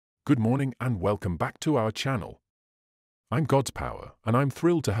Good morning and welcome back to our channel. I'm God's Power, and I'm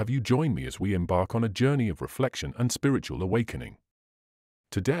thrilled to have you join me as we embark on a journey of reflection and spiritual awakening.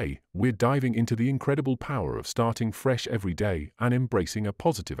 Today, we're diving into the incredible power of starting fresh every day and embracing a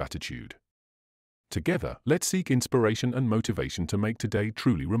positive attitude. Together, let's seek inspiration and motivation to make today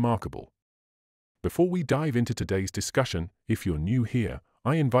truly remarkable. Before we dive into today's discussion, if you're new here,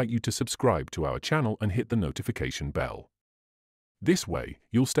 I invite you to subscribe to our channel and hit the notification bell. This way,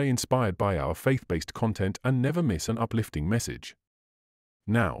 you'll stay inspired by our faith-based content and never miss an uplifting message.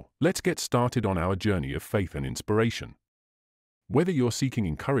 Now, let's get started on our journey of faith and inspiration. Whether you're seeking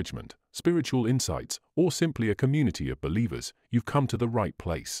encouragement, spiritual insights, or simply a community of believers, you've come to the right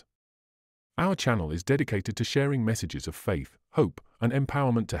place. Our channel is dedicated to sharing messages of faith, hope, and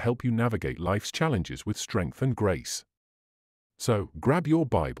empowerment to help you navigate life's challenges with strength and grace. So, grab your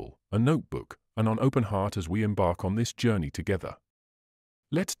Bible, a notebook, and an open heart as we embark on this journey together.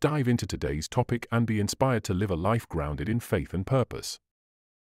 Let's dive into today's topic and be inspired to live a life grounded in faith and purpose.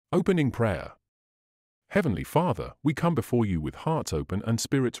 Opening prayer. Heavenly Father, we come before you with hearts open and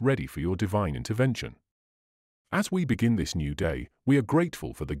spirits ready for your divine intervention. As we begin this new day, we are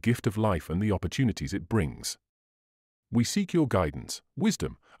grateful for the gift of life and the opportunities it brings. We seek your guidance,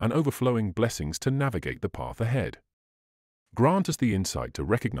 wisdom, and overflowing blessings to navigate the path ahead. Grant us the insight to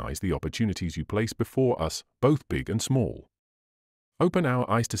recognize the opportunities you place before us, both big and small. Open our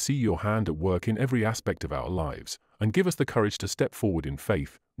eyes to see your hand at work in every aspect of our lives, and give us the courage to step forward in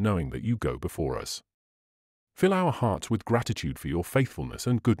faith, knowing that you go before us. Fill our hearts with gratitude for your faithfulness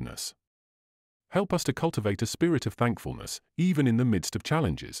and goodness. Help us to cultivate a spirit of thankfulness, even in the midst of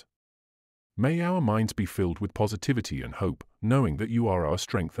challenges. May our minds be filled with positivity and hope, knowing that you are our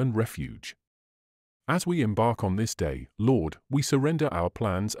strength and refuge. As we embark on this day, Lord, we surrender our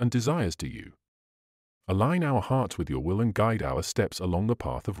plans and desires to you. Align our hearts with your will and guide our steps along the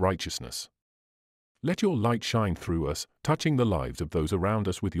path of righteousness. Let your light shine through us, touching the lives of those around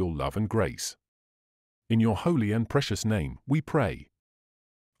us with your love and grace. In your holy and precious name, we pray.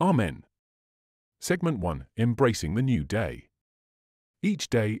 Amen. Segment 1. Embracing the new day. Each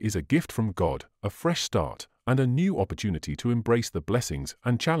day is a gift from God, a fresh start, and a new opportunity to embrace the blessings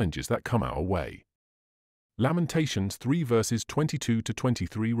and challenges that come our way. Lamentations 3 verses 22 to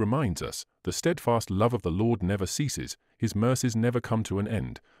 23 reminds us, "The steadfast love of the Lord never ceases, his mercies never come to an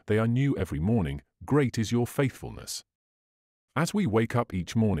end, they are new every morning, great is your faithfulness." As we wake up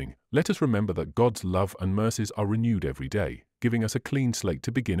each morning, let us remember that God's love and mercies are renewed every day, giving us a clean slate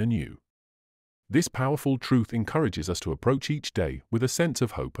to begin anew. This powerful truth encourages us to approach each day with a sense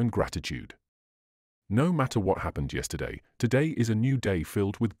of hope and gratitude. No matter what happened yesterday, today is a new day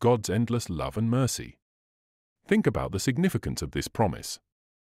filled with God's endless love and mercy. Think about the significance of this promise.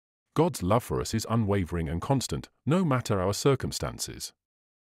 God's love for us is unwavering and constant, no matter our circumstances.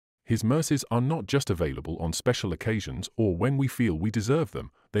 His mercies are not just available on special occasions or when we feel we deserve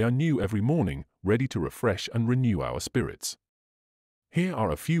them, they are new every morning, ready to refresh and renew our spirits. Here are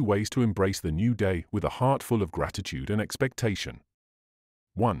a few ways to embrace the new day with a heart full of gratitude and expectation.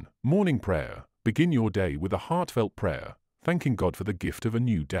 1. Morning prayer. Begin your day with a heartfelt prayer, thanking God for the gift of a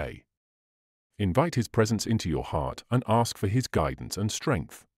new day. Invite His presence into your heart and ask for His guidance and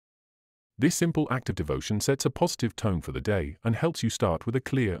strength. This simple act of devotion sets a positive tone for the day and helps you start with a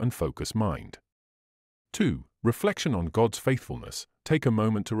clear and focused mind. 2. Reflection on God's faithfulness. Take a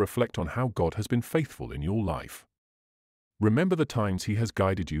moment to reflect on how God has been faithful in your life. Remember the times He has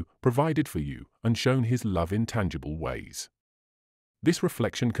guided you, provided for you, and shown His love in tangible ways. This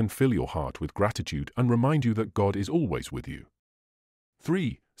reflection can fill your heart with gratitude and remind you that God is always with you.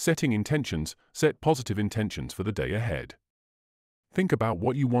 3. Setting intentions. Set positive intentions for the day ahead. Think about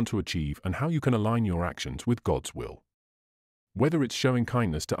what you want to achieve and how you can align your actions with God's will. Whether it's showing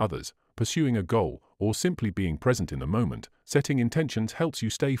kindness to others, pursuing a goal, or simply being present in the moment, setting intentions helps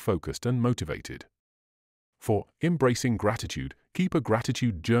you stay focused and motivated. 4. Embracing gratitude. Keep a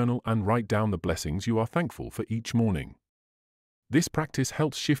gratitude journal and write down the blessings you are thankful for each morning. This practice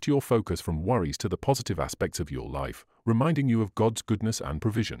helps shift your focus from worries to the positive aspects of your life, reminding you of God's goodness and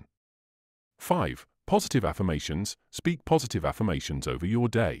provision. 5. Positive affirmations. Speak positive affirmations over your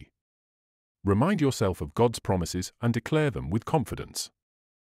day. Remind yourself of God's promises and declare them with confidence.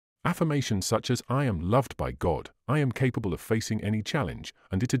 Affirmations such as "I am loved by God," "I am capable of facing any challenge,"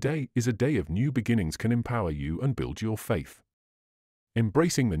 and "Today is a day of new beginnings" can empower you and build your faith.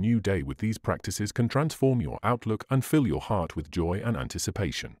 Embracing the new day with these practices can transform your outlook and fill your heart with joy and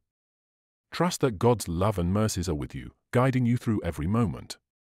anticipation. Trust that God's love and mercies are with you, guiding you through every moment.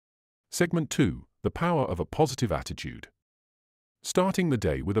 Segment 2. The power of a positive attitude. Starting the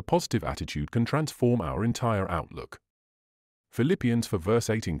day with a positive attitude can transform our entire outlook. Philippians 4 verse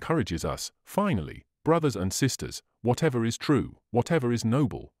 8 encourages us, finally, brothers and sisters, whatever is true, whatever is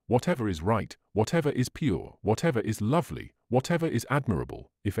noble, whatever is right, whatever is pure, whatever is lovely, whatever is admirable,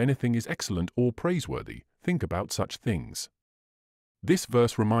 if anything is excellent or praiseworthy, think about such things. This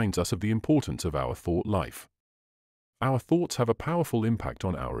verse reminds us of the importance of our thought life. Our thoughts have a powerful impact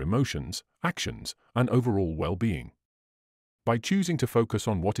on our emotions, actions, and overall well-being. By choosing to focus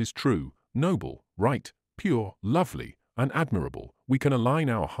on what is true, noble, right, pure, lovely, and admirable, we can align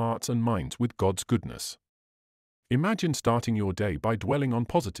our hearts and minds with God's goodness. Imagine starting your day by dwelling on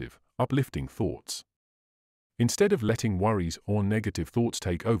positive, uplifting thoughts. Instead of letting worries or negative thoughts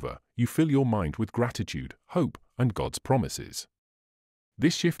take over, you fill your mind with gratitude, hope, and God's promises.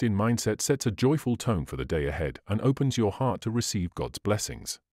 This shift in mindset sets a joyful tone for the day ahead and opens your heart to receive God's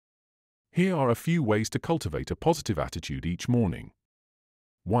blessings. Here are a few ways to cultivate a positive attitude each morning.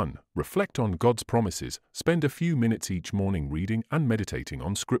 1. Reflect on God's promises. Spend a few minutes each morning reading and meditating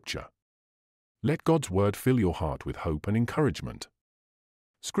on Scripture. Let God's Word fill your heart with hope and encouragement.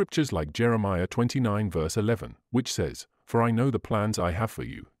 Scriptures like Jeremiah 29 verse 11, which says, "For I know the plans I have for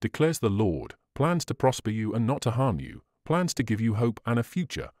you, declares the Lord, plans to prosper you and not to harm you, plans to give you hope and a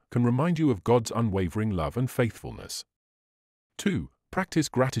future," can remind you of God's unwavering love and faithfulness. 2. Practice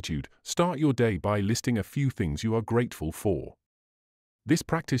gratitude. Start your day by listing a few things you are grateful for. This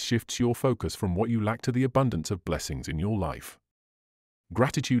practice shifts your focus from what you lack to the abundance of blessings in your life.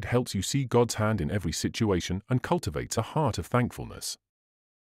 Gratitude helps you see God's hand in every situation and cultivates a heart of thankfulness.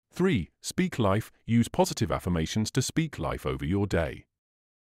 3. Speak life. Use positive affirmations to speak life over your day.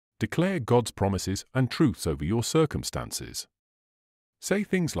 Declare God's promises and truths over your circumstances. Say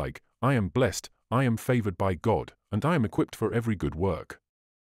things like, "I am blessed, I am favored by God, and I am equipped for every good work."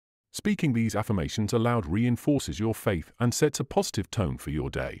 Speaking these affirmations aloud reinforces your faith and sets a positive tone for your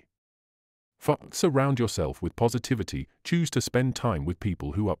day. 4. Surround yourself with positivity. Choose to spend time with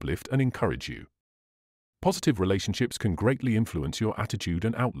people who uplift and encourage you. Positive relationships can greatly influence your attitude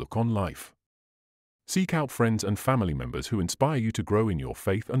and outlook on life. Seek out friends and family members who inspire you to grow in your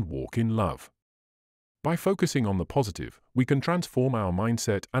faith and walk in love. By focusing on the positive, we can transform our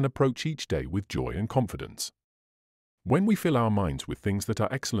mindset and approach each day with joy and confidence. When we fill our minds with things that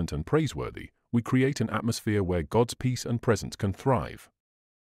are excellent and praiseworthy, we create an atmosphere where God's peace and presence can thrive.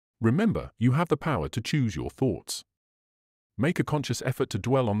 Remember, you have the power to choose your thoughts. Make a conscious effort to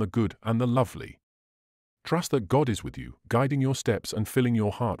dwell on the good and the lovely. Trust that God is with you, guiding your steps and filling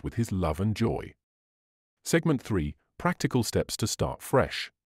your heart with His love and joy. Segment 3. Practical steps to start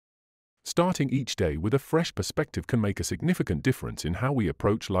fresh. Starting each day with a fresh perspective can make a significant difference in how we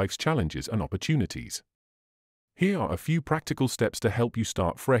approach life's challenges and opportunities. Here are a few practical steps to help you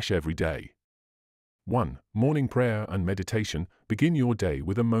start fresh every day. 1. Morning prayer and meditation. Begin your day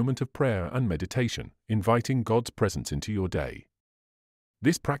with a moment of prayer and meditation, inviting God's presence into your day.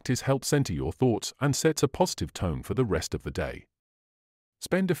 This practice helps center your thoughts and sets a positive tone for the rest of the day.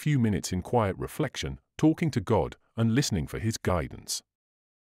 Spend a few minutes in quiet reflection, talking to God and listening for His guidance.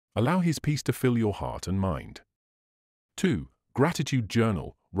 Allow His peace to fill your heart and mind. 2. Gratitude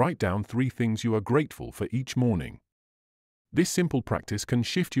journal. Write down 3 things you are grateful for each morning. This simple practice can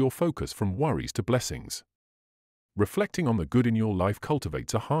shift your focus from worries to blessings. Reflecting on the good in your life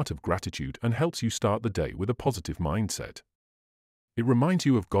cultivates a heart of gratitude and helps you start the day with a positive mindset. It reminds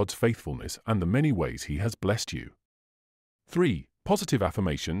you of God's faithfulness and the many ways He has blessed you. 3. Positive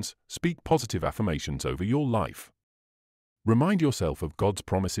affirmations. Speak positive affirmations over your life. Remind yourself of God's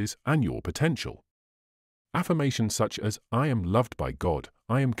promises and your potential. Affirmations such as, "I am loved by God,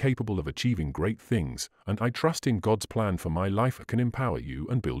 I am capable of achieving great things, and I trust in God's plan for my life" can empower you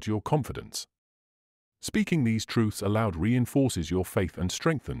and build your confidence. Speaking these truths aloud reinforces your faith and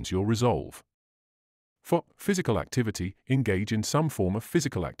strengthens your resolve. 4. Physical activity. Engage in some form of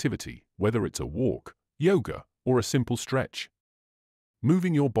physical activity, whether it's a walk, yoga, or a simple stretch.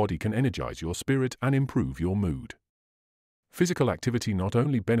 Moving your body can energize your spirit and improve your mood. Physical activity not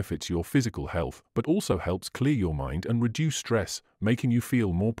only benefits your physical health, but also helps clear your mind and reduce stress, making you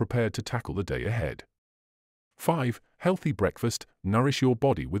feel more prepared to tackle the day ahead. 5. Healthy breakfast. Nourish your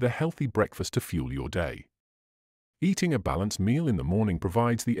body with a healthy breakfast to fuel your day. Eating a balanced meal in the morning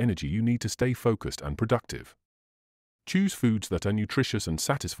provides the energy you need to stay focused and productive. Choose foods that are nutritious and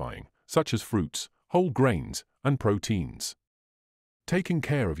satisfying, such as fruits, whole grains, and proteins. Taking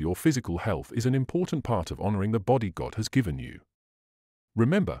care of your physical health is an important part of honoring the body God has given you.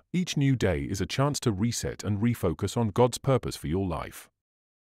 Remember, each new day is a chance to reset and refocus on God's purpose for your life.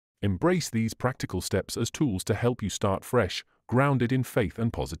 Embrace these practical steps as tools to help you start fresh, grounded in faith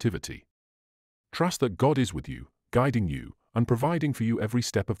and positivity. Trust that God is with you, guiding you, and providing for you every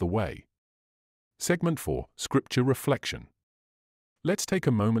step of the way. Segment 4. Scripture reflection. Let's take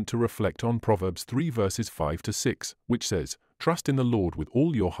a moment to reflect on Proverbs 3 verses 5 to 6, which says, "Trust in the Lord with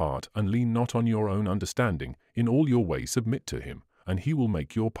all your heart and lean not on your own understanding. In all your ways submit to him, and he will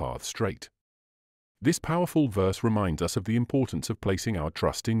make your path straight." This powerful verse reminds us of the importance of placing our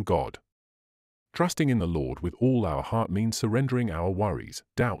trust in God. Trusting in the Lord with all our heart means surrendering our worries,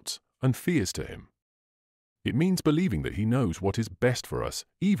 doubts, and fears to him. It means believing that he knows what is best for us,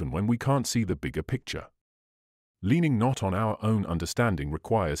 even when we can't see the bigger picture. Leaning not on our own understanding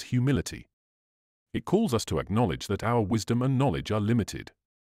requires humility. It calls us to acknowledge that our wisdom and knowledge are limited.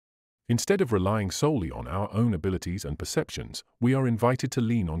 Instead of relying solely on our own abilities and perceptions, we are invited to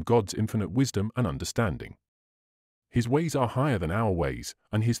lean on God's infinite wisdom and understanding. His ways are higher than our ways,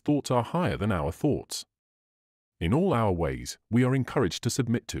 and his thoughts are higher than our thoughts. In all our ways, we are encouraged to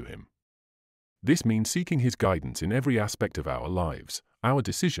submit to him. This means seeking his guidance in every aspect of our lives, our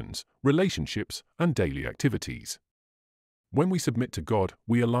decisions, relationships, and daily activities. When we submit to God,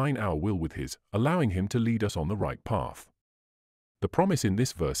 we align our will with his, allowing him to lead us on the right path. The promise in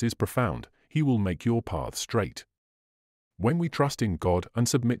this verse is profound: he will make your path straight. When we trust in God and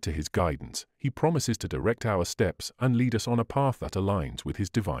submit to his guidance, he promises to direct our steps and lead us on a path that aligns with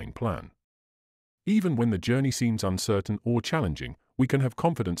his divine plan. Even when the journey seems uncertain or challenging, we can have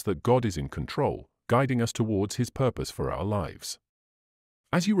confidence that God is in control, guiding us towards his purpose for our lives.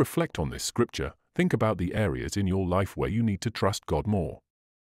 As you reflect on this scripture, think about the areas in your life where you need to trust God more.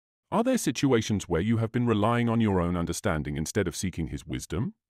 Are there situations where you have been relying on your own understanding instead of seeking his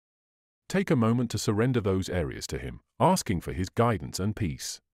wisdom? Take a moment to surrender those areas to him, asking for his guidance and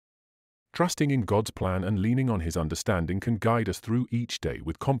peace. Trusting in God's plan and leaning on his understanding can guide us through each day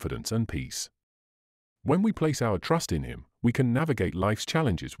with confidence and peace. When we place our trust in him, we can navigate life's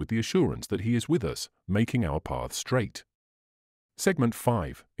challenges with the assurance that he is with us, making our path straight. Segment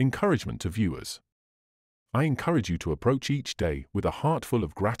 5. Encouragement to viewers. I encourage you to approach each day with a heart full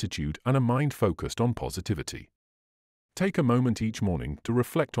of gratitude and a mind focused on positivity. Take a moment each morning to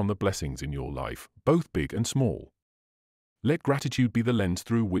reflect on the blessings in your life, both big and small. Let gratitude be the lens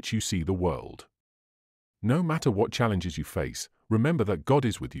through which you see the world. No matter what challenges you face, remember that God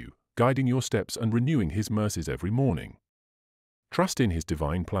is with you, guiding your steps and renewing his mercies every morning. Trust in his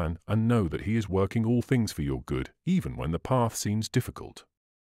divine plan and know that he is working all things for your good, even when the path seems difficult.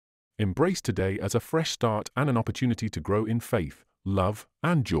 Embrace today as a fresh start and an opportunity to grow in faith, love,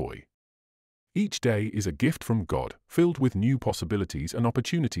 and joy. Each day is a gift from God, filled with new possibilities and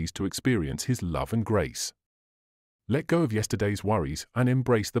opportunities to experience his love and grace. Let go of yesterday's worries and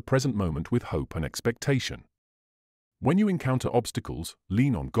embrace the present moment with hope and expectation. When you encounter obstacles,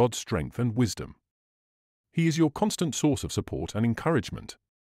 lean on God's strength and wisdom. He is your constant source of support and encouragement.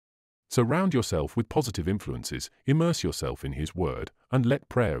 Surround yourself with positive influences, immerse yourself in his word, and let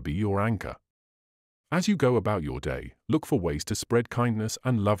prayer be your anchor. As you go about your day, look for ways to spread kindness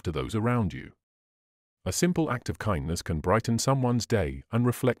and love to those around you. A simple act of kindness can brighten someone's day and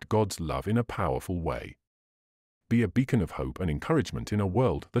reflect God's love in a powerful way. Be a beacon of hope and encouragement in a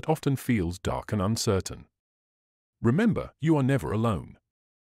world that often feels dark and uncertain. Remember, you are never alone.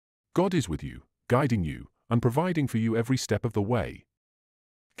 God is with you, guiding you, and providing for you every step of the way.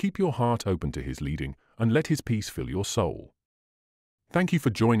 Keep your heart open to his leading, and let his peace fill your soul. Thank you for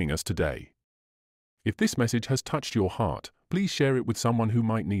joining us today. If this message has touched your heart, please share it with someone who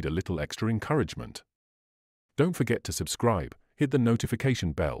might need a little extra encouragement. Don't forget to subscribe, hit the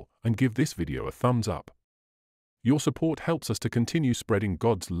notification bell, and give this video a thumbs up. Your support helps us to continue spreading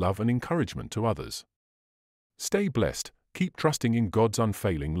God's love and encouragement to others. Stay blessed, keep trusting in God's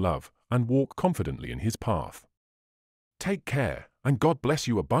unfailing love, and walk confidently in his path. Take care, and God bless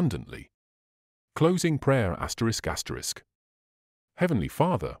you abundantly. Closing prayer ***. Heavenly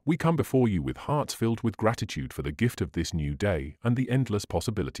Father, we come before you with hearts filled with gratitude for the gift of this new day and the endless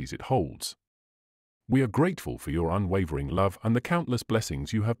possibilities it holds. We are grateful for your unwavering love and the countless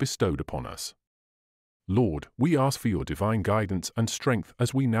blessings you have bestowed upon us. Lord, we ask for your divine guidance and strength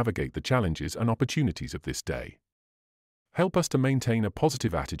as we navigate the challenges and opportunities of this day. Help us to maintain a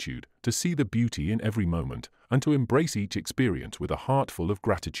positive attitude, to see the beauty in every moment, and to embrace each experience with a heart full of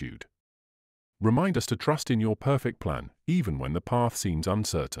gratitude. Remind us to trust in your perfect plan, even when the path seems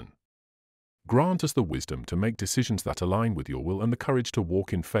uncertain. Grant us the wisdom to make decisions that align with your will and the courage to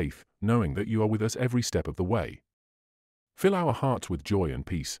walk in faith, knowing that you are with us every step of the way. Fill our hearts with joy and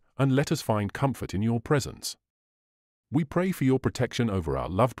peace, and let us find comfort in your presence. We pray for your protection over our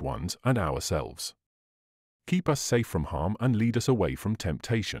loved ones and ourselves. Keep us safe from harm and lead us away from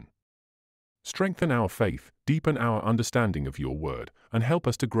temptation. Strengthen our faith, deepen our understanding of your word, and help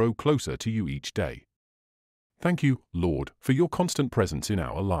us to grow closer to you each day. Thank you, Lord, for your constant presence in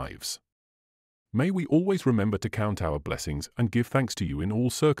our lives. May we always remember to count our blessings and give thanks to you in all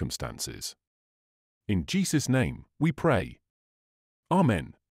circumstances. In Jesus' name, we pray.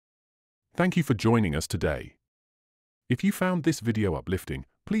 Amen. Thank you for joining us today. If you found this video uplifting,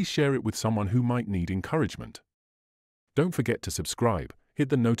 please share it with someone who might need encouragement. Don't forget to subscribe, hit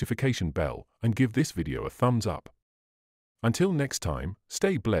the notification bell, and give this video a thumbs up. Until next time,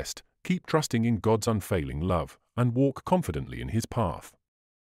 stay blessed, keep trusting in God's unfailing love, and walk confidently in His path.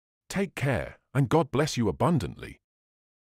 Take care, and God bless you abundantly.